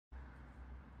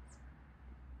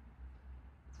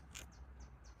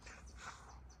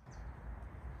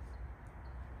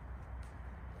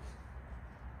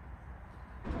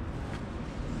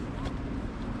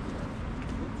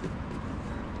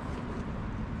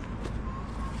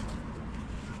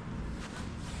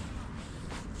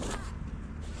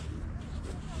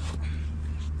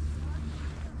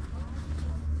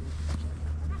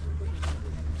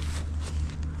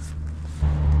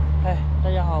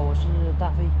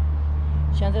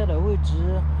现在的位置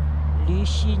离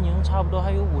西宁差不多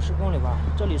还有50公里吧。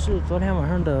这里是昨天晚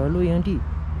上的露营地。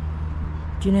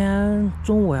今天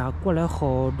中午呀，过来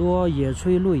好多野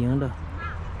炊露营的，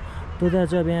都在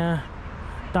这边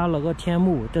搭了个天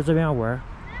幕，在这边玩。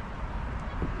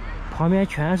旁边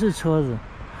全是车子，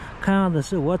看样子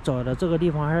是我找的这个地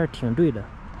方还是挺对的。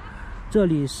这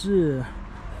里是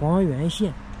黄原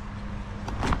县。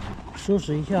收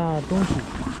拾一下东西，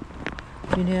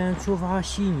今天出发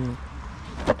西宁。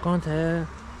刚才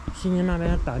西宁那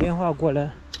边打电话过来，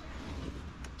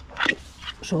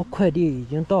说快递已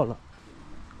经到了，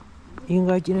应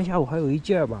该今天下午还有一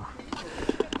件吧。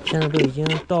现在都已经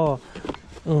到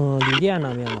旅店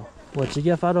那边了，我直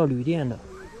接发到旅店的。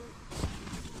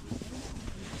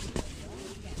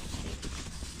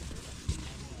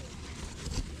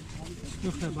这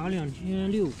海拔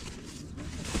2600，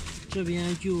这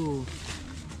边就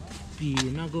比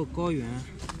那个高原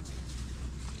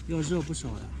要热不少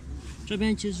的。这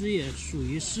边其实也属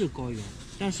于是高原，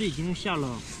但是已经下了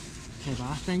海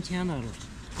拔3000的了。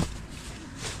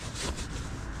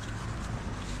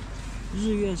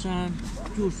日月山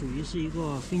就属于是一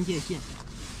个分界线，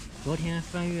昨天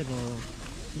翻越的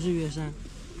日月山。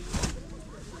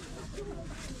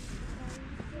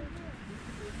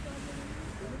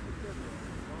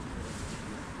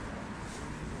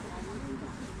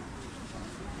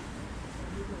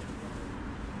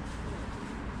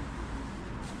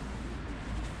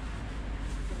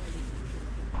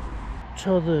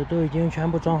车子都已经全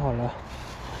部装好了，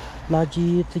垃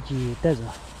圾自己带着。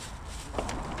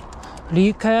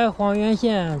离开黄原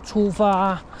县出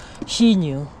发西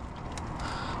宁。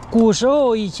古时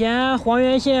候以前黄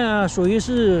原县属于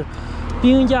是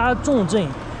兵家重镇，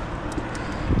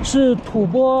是吐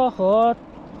蕃和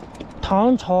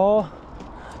唐朝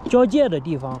交界的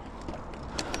地方。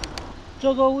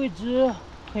这个位置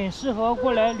很适合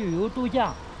过来旅游度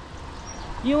假，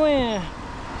因为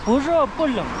不热不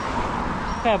冷，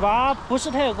海拔不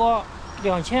是太高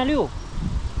，2600。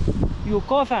有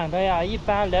高反的呀，一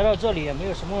般来到这里也没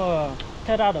有什么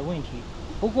太大的问题。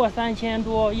不过3000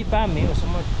多，一般没有什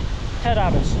么太大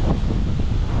的事。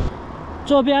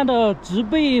这边的植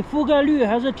被覆盖率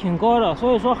还是挺高的，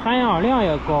所以说含氧量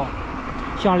也高。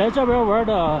想来这边玩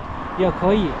的也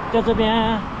可以，在这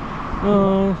边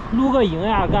露个营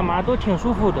呀，干嘛都挺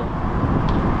舒服的。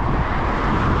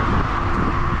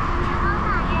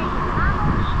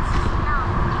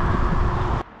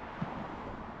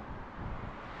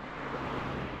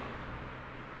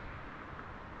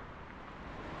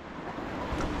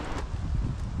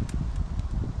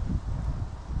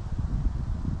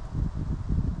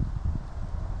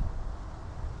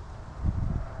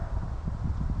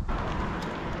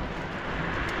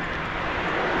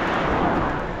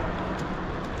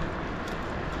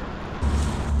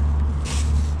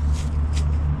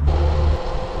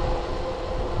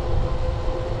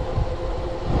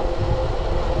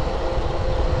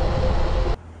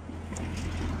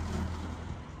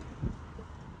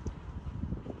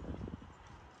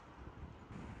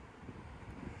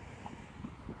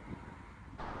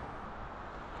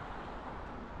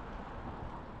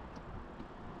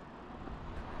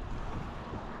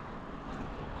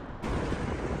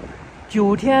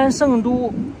9天圣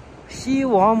都西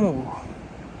王母，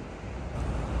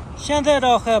现在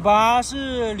的海拔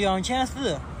是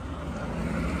2400，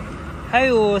还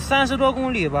有30多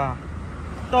公里吧，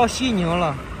到西宁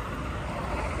了。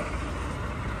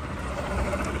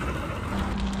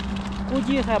估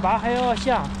计海拔还要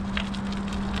下，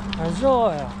很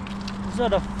热呀，热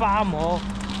得发毛。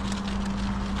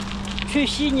去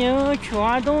西宁取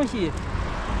完东西，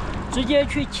直接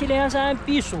去祁连山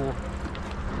避暑。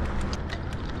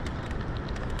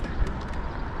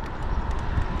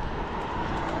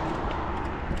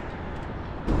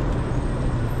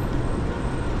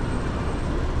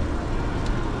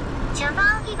前方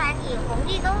100米红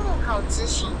绿灯路口直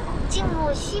行，进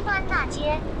入西关大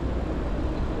街。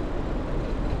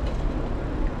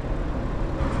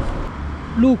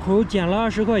路口减了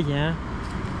20块钱，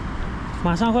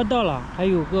马上快到了，还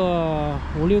有个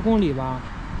5、6公里吧。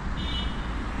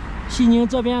西宁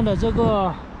这边的这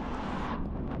个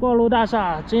高楼大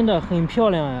厦真的很漂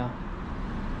亮呀，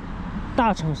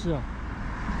大城市。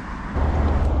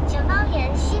前方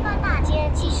沿西关大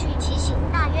街继续骑行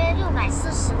大约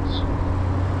640米。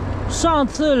上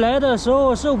次来的时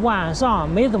候是晚上，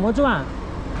没怎么转。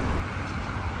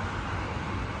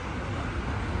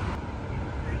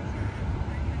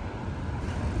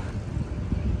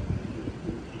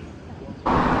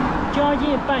将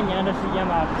近半年的时间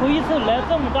吧，头一次来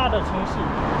这么大的城市，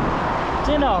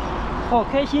真的好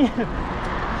开心。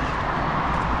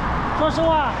说实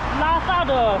话，拉萨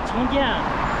的城建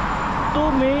都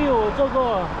没有这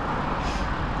个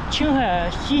青海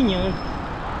西宁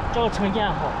这个城建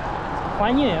好，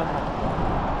环境也好，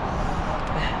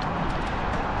哎，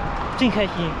真开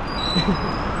心。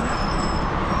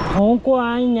从过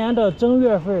完年的正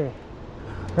月份，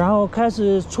然后开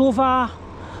始出发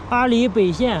阿里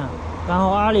北线，然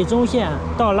后阿里中线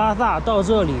到拉萨，到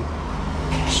这里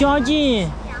将近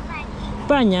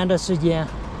半年的时间。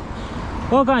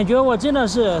我感觉我真的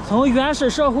是从原始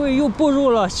社会又步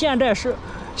入了现代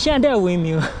文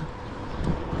明。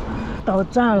到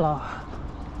站了，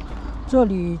这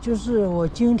里就是我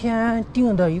今天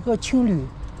订的一个青旅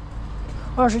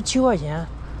，27块钱。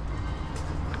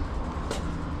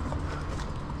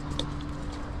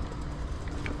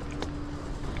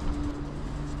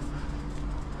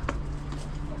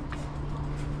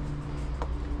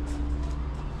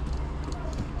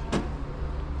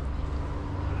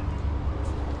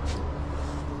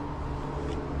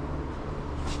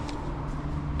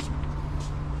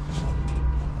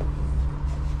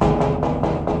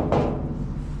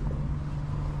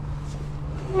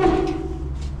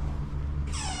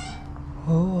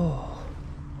哦，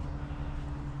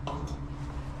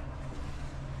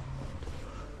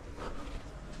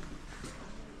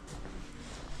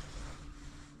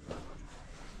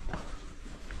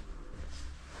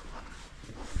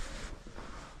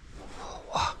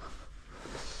哇！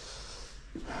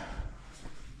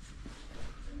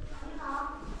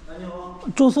你好。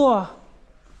住宿？好，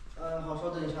稍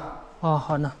等一下。哦，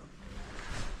好呢。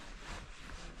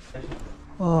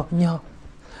哦，你好，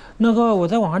那个我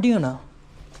在网上订的。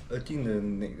订的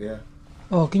哪个呀？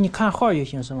哦，给你看号就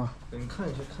行是吗？你看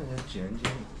一下几人间。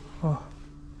哦。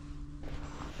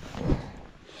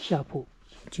下铺，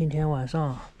今天晚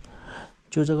上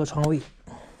就这个床位，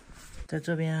在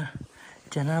这边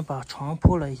简单把床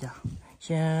铺了一下，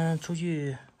先出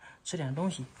去吃点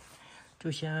东西，就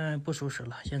先不收拾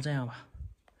了，先这样吧。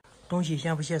东西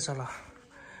先不卸车了，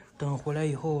等回来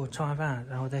以后吃完饭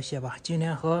然后再卸吧。今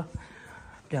天和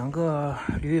2个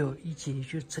驴友一起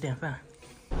去吃点饭。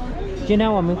今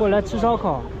天我们过来吃烧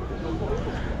烤，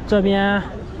这边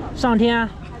上天、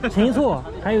陈醋，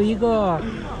还有一个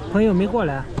朋友没过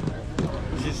来，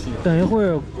等一会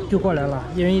儿就过来了，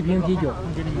一人1瓶啤酒。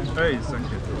哎，三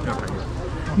千，要朋友。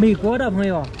美国的朋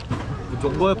友，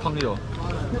中国的朋友。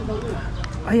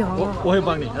哎呀，我会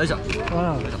帮你，来一下。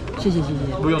哇，谢谢谢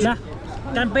谢，不用谢。来，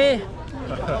干杯！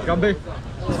干杯！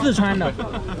四川的。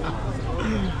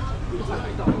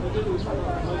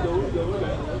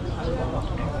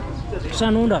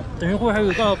山东的，等一会儿还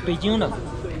有个北京的，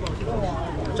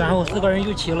然后4个人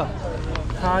就齐了。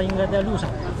他应该在路上。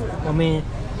我们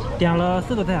点了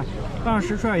4个菜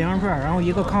，20串羊肉串，然后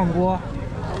1个炕锅，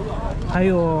还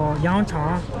有羊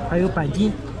肠，还有板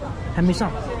筋，还没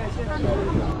上。你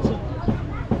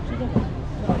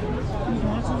喜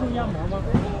欢吃肉夹馍吗？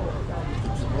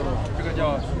这个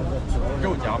叫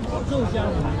肉夹馍。肉夹馍。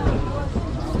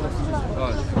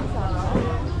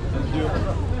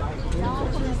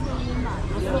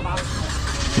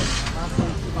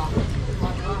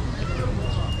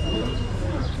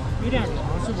有点长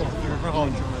是不？很好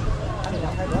吃。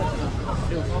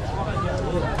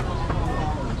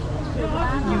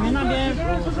你们那边有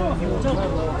这个？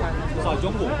在中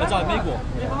国，在美国。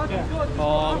我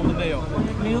们没有。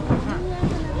没有烤串。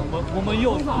我们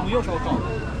有烧烤，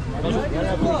但是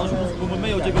我们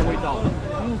没有这个味道。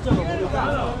没有这个味道。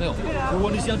没有。如果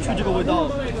你想吃这个味道，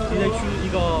你得去一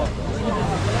个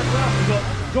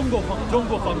中国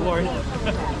饭馆，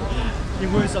因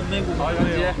为是美国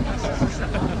没有。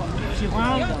喜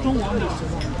欢中国美食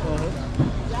吗？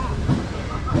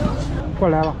过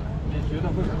来了。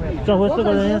这回4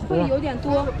个人会有点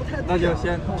多，那就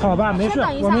先好吧，没事，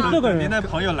我们4个人。您的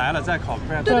朋友来了再烤。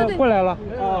对，过来了。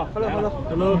啊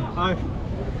 ，hello， 嗨。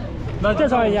那介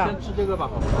绍一下。先吃这个吧。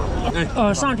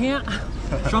上天。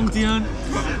上天。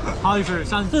还有是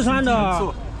四川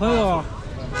的朋友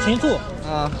陈醋。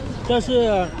啊，这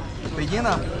是北京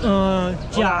的。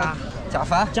贾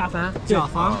凡。对。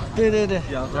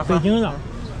北京的。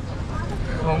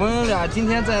我们俩今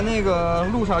天在那个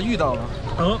路上遇到了。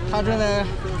他正在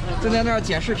那儿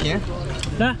剪视频。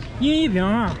来，一瓶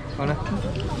啊。好嘞。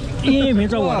一瓶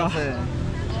这我的。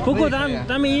不过咱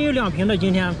们也有2瓶的，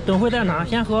今天等会再拿，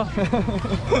先喝。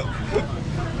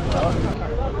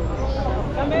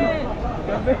干杯！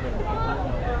干杯！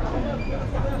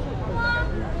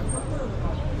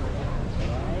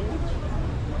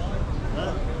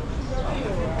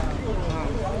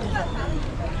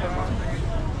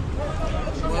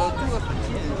我住得很近。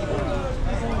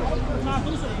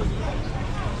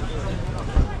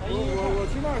我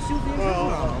去那儿修自行车了。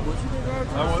我去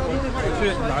那边。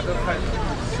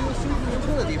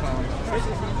车的地方。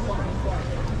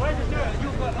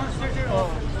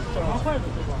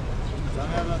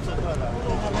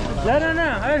来，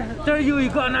哎，这儿有一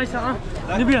个，拿一下啊，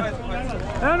那边。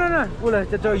来，过来，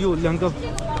这儿有2个，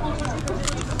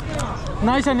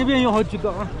拿一下，那边有好几个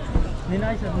啊，你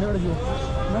拿一下，那儿有。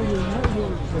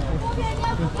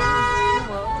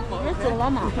人走了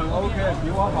嘛 OK，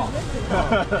 比我好。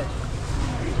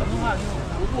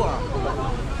徒步啊，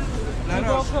来这儿。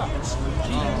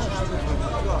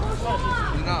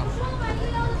你呢？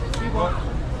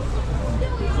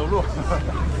走路。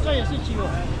这也是骑游，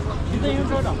骑自行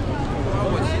车的。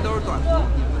我骑都是短途，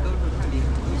你们都是看离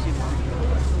西吗？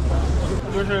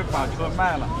就是把车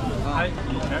卖了，他以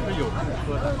前是有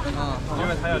车的，因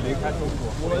为他要离开中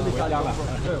国，回家了。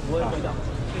是，我也回家，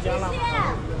回家了。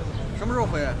什么时候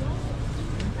回？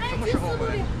什么时候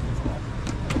回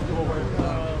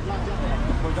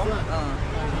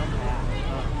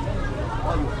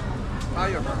？8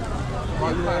月份。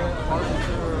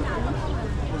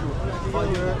8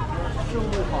月15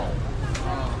号。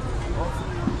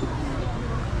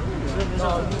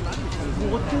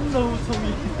我真的聪明。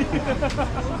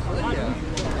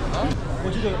我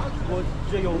记得我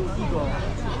只有1个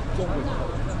中国。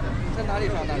在哪里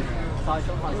上大学？上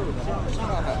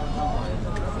海。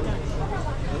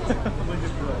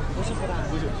不是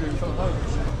上海。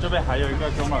这边还有一个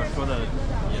哥们儿说的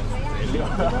也没溜。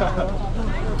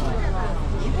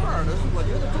尼泊尔的，我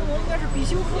觉得中文应该是必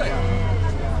修课呀。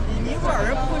你尼泊尔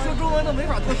人不会说中文都没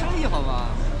法做生意，好吧？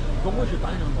中国是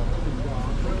单人吗？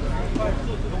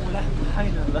太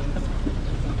难了。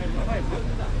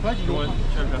中文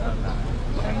确实很难，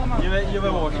因为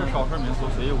我是少数民族，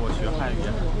所以我学汉语。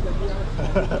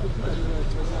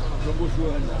中国说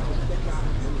很难。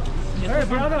Hey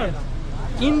brother,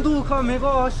 Hindu का मेरे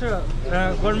को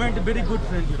government very good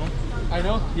friend, you know. I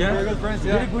know. Yeah, very good friends.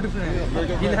 Yeah. Very good friend.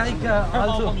 He like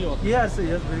also. Yes,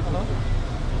 very good.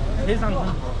 He's uncle.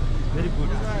 Very good.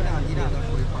 你俩能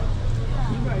说一块儿？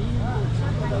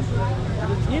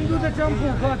印度的政府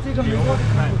和这个美国的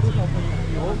政府多少不一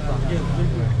样？你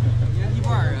是尼泊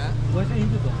尔人？我是印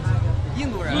度的。印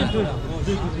度人？对。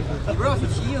你不是要去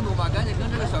骑印度吗？赶紧跟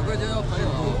这个小哥交朋友。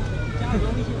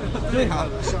对啊。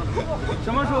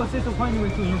什么时候随时欢迎你们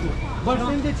去印度？我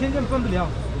现在签证办不了。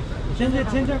现在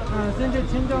签证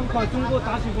和中国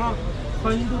大使馆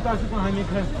和印度大使馆还没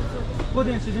开。过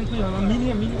段时间可以了，明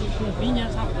年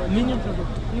差不多，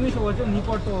因为是我这尼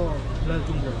泊尔到来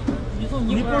中国。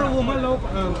尼泊尔我们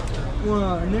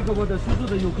我的叔叔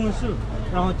的有公司，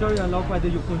然后这儿老板的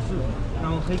有公司，然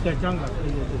后可以改账了，可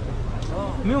以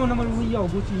没有那么容易要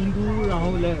过去印度，然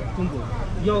后来中国，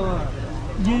要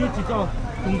英语执照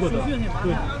中国的，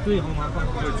对，好麻烦。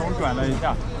对，中转了一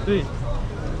下。对，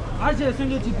而且现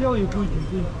在机票也贵，挺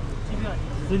贵，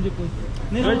真的贵。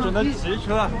所以只能骑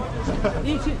车。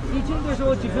以前的时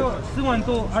候机票10万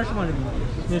多20万人民币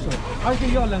那时候，而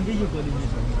且要2个亿隔离那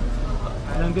时候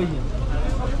，2个亿。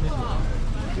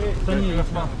等你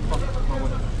放过去。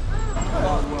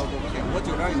我不行，我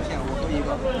酒量有限，我喝一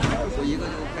个，我一个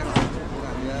就开了。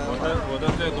我感觉我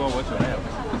的最多我酒量也不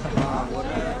行。我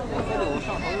喝酒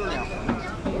上头有2壶。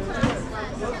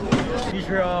其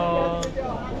实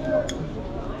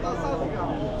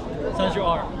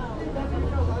32。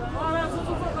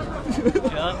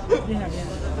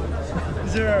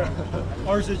是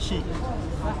27。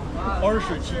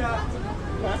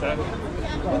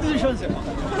你上去。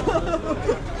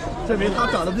证明他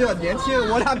长得比较年轻，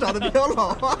我俩长得比较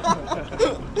老。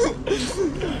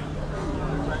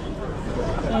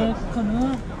可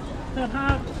能在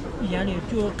他眼里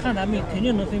就看咱们肯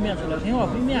定能分辨出来，挺好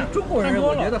分辨。中国人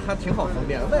我觉得还挺好分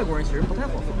辨的，外国人其实不太好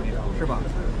分辨，是吧？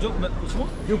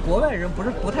就国外人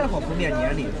不太好分辨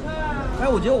年龄。哎，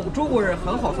我觉得我们中国人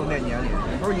很好分辨年龄，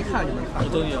有时候一看就能看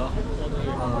出来。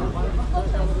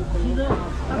其实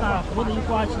他把胡子一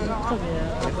刮，其实特别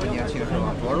很年轻，是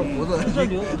吧？主要是胡子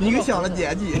影响了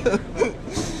年纪。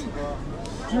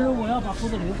其实我要把胡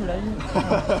子留出来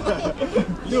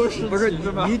不是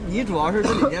你主要是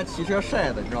这里面骑车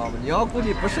晒的，你知道吗？你要估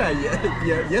计不晒也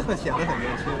很显得很年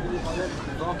轻。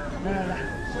来，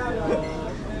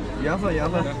缘分，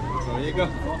走一个。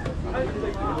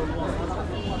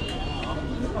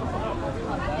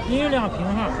你有2瓶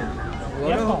哈，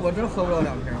我真喝不了2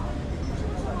瓶。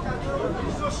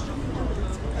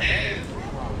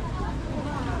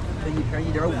这一瓶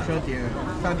1.5升顶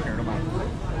3瓶的吧？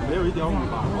没有1.5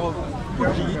吧？不止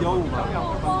1.5吧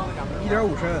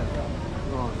？1.5升。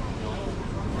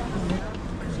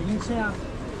你吃呀？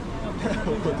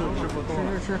我都吃不动了。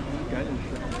吃，赶紧吃。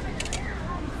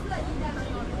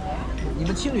你们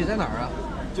青旅在哪儿啊？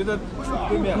就在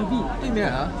对面。对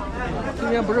面啊？对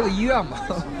面不是个医院吗？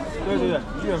对，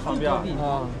医院旁边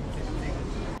啊。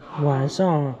晚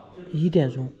上1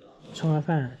点钟，吃完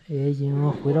饭也已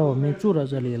经回到我们住的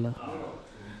这里了。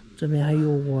这边还有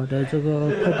我的这个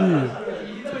快递，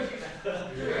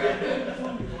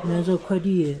你看这快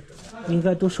递应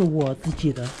该都是我自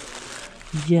己的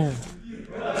，1件、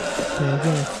2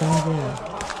件、3件、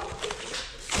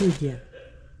4件、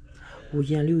5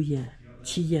件、6件、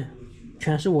7件，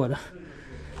全是我的。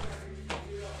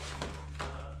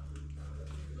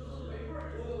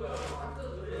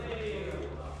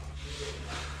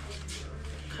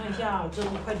看一下这个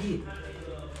快递，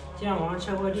今天晚上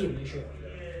拆快递没事。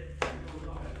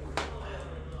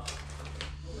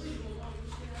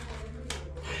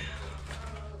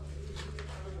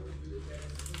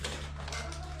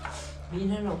明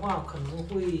天的话可能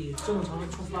会正常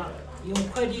出发，因为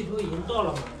快递都已经到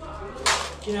了嘛。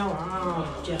今天晚上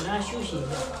简单休息一下，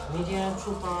明天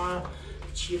出发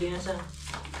7连3。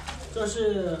这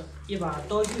是一把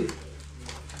刀具，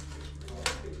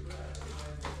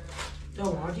在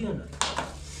网上订的。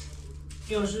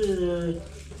要是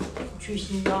去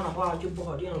新疆的话就不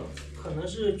好订了，可能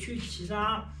是去其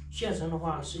他县城的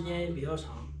话时间也比较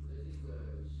长。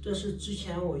这是之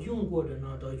前我用过的那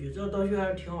个刀具，这个刀具还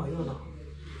是挺好用的。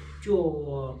就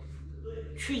我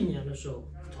去年的时候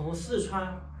从四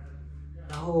川，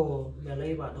然后买了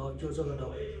一把刀，就这个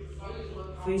刀，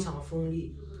非常锋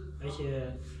利，而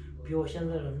且比我现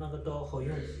在的那个刀好用。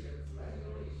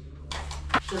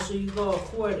这是一个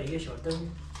户外的一个小灯，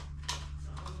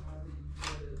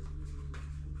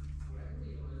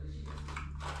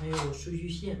还有数据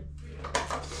线。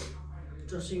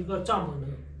这是一个帐篷灯，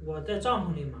我在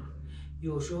帐篷里嘛，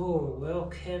有时候我要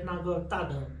开那个大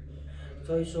灯，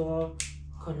所以说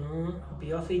可能比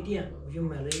较费电，我就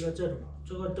买了一个这种。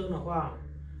这个灯的话，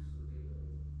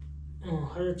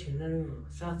还是挺耐用的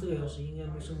，3、4个小时应该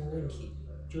没什么问题，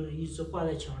就是一直挂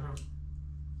在墙上。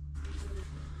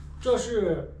这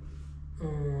是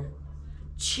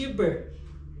7本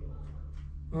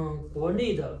国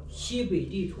内的西北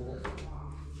地图。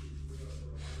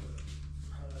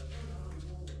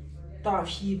大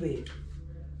西北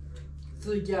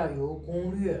自驾游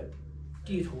攻略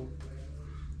地图，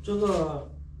这个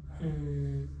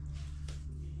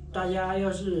大家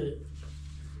要是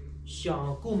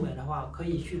想购买的话，可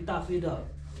以去大飞的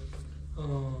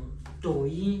抖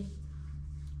音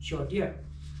小店，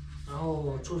然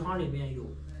后橱窗里面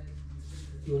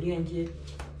有链接。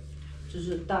这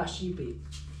是大西北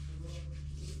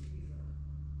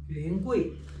云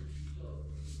贵。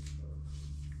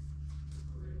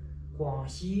广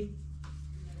西、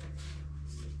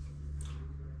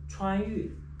川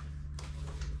渝、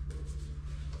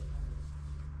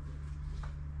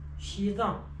西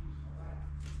藏、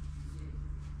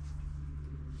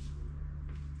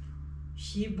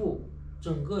西部，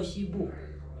整个西部、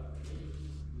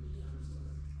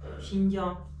新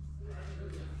疆、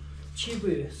西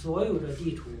北所有的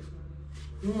地图。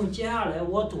因为接下来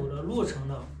我走的路程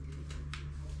呢，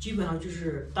基本上就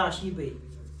是大西北。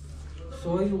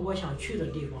所有我想去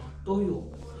的地方都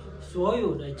有，所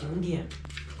有的景点，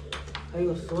还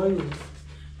有所有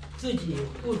自己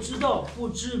不知道、不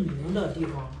知名的地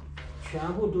方，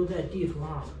全部都在地图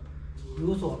上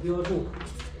有所标注，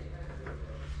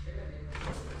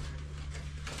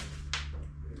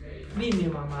密密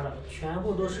麻麻的，全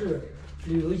部都是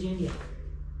旅游景点。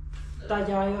大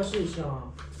家要是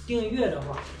想订阅的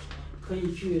话，可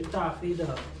以去大飞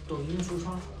的抖音橱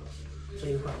窗这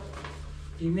一块。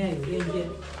里面有链接，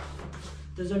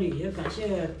在这里也感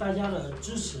谢大家的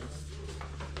支持。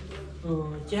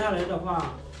接下来的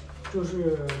话就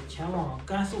是前往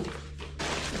甘肃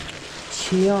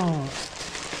，7样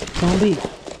装备。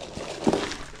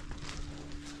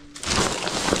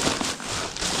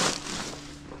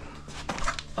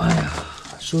哎呀，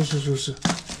收拾。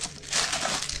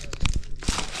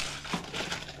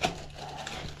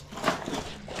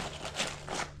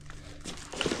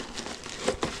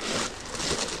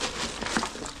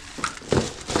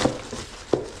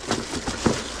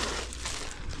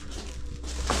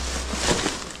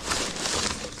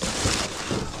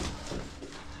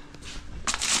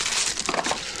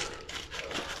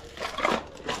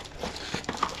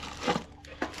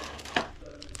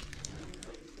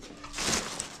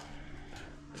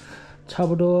差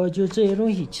不多就这些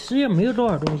东西，其实也没有多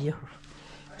少东西哈，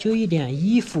就一点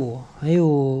衣服，还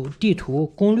有地图、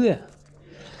攻略、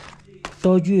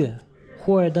刀具、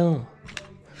户外灯，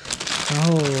然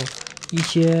后一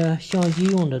些相机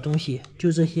用的东西，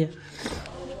就这些。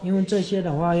因为这些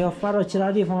的话要发到其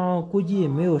他地方，估计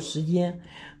没有时间，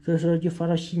所以说就发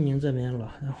到西宁这边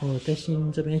了。然后在西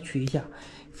宁这边取一下，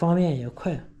方便也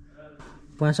快。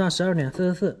晚上12点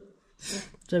44，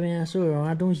这边收拾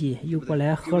完东西又过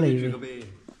来喝了一杯，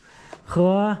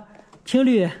和情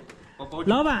侣、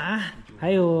老板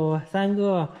还有3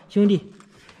个兄弟，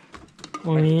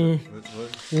我们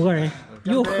5个人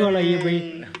又喝了一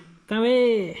杯，干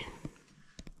杯！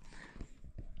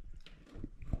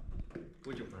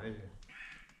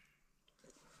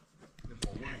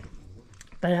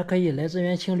大家可以来这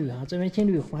边青旅啊，这边青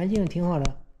旅环境挺好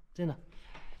的，真的，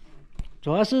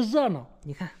主要是热闹。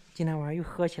你看，今天晚上又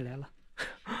喝起来了。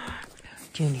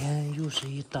今天又是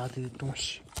一大堆东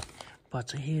西，把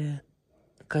这些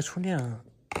该充电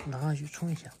拿上去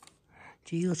充一下。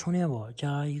就一个充电宝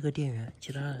加一个电源，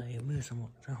其他的也没有什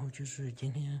么。然后就是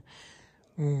今天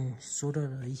收到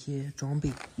的一些装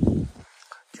备，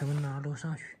全部拿楼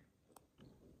上去。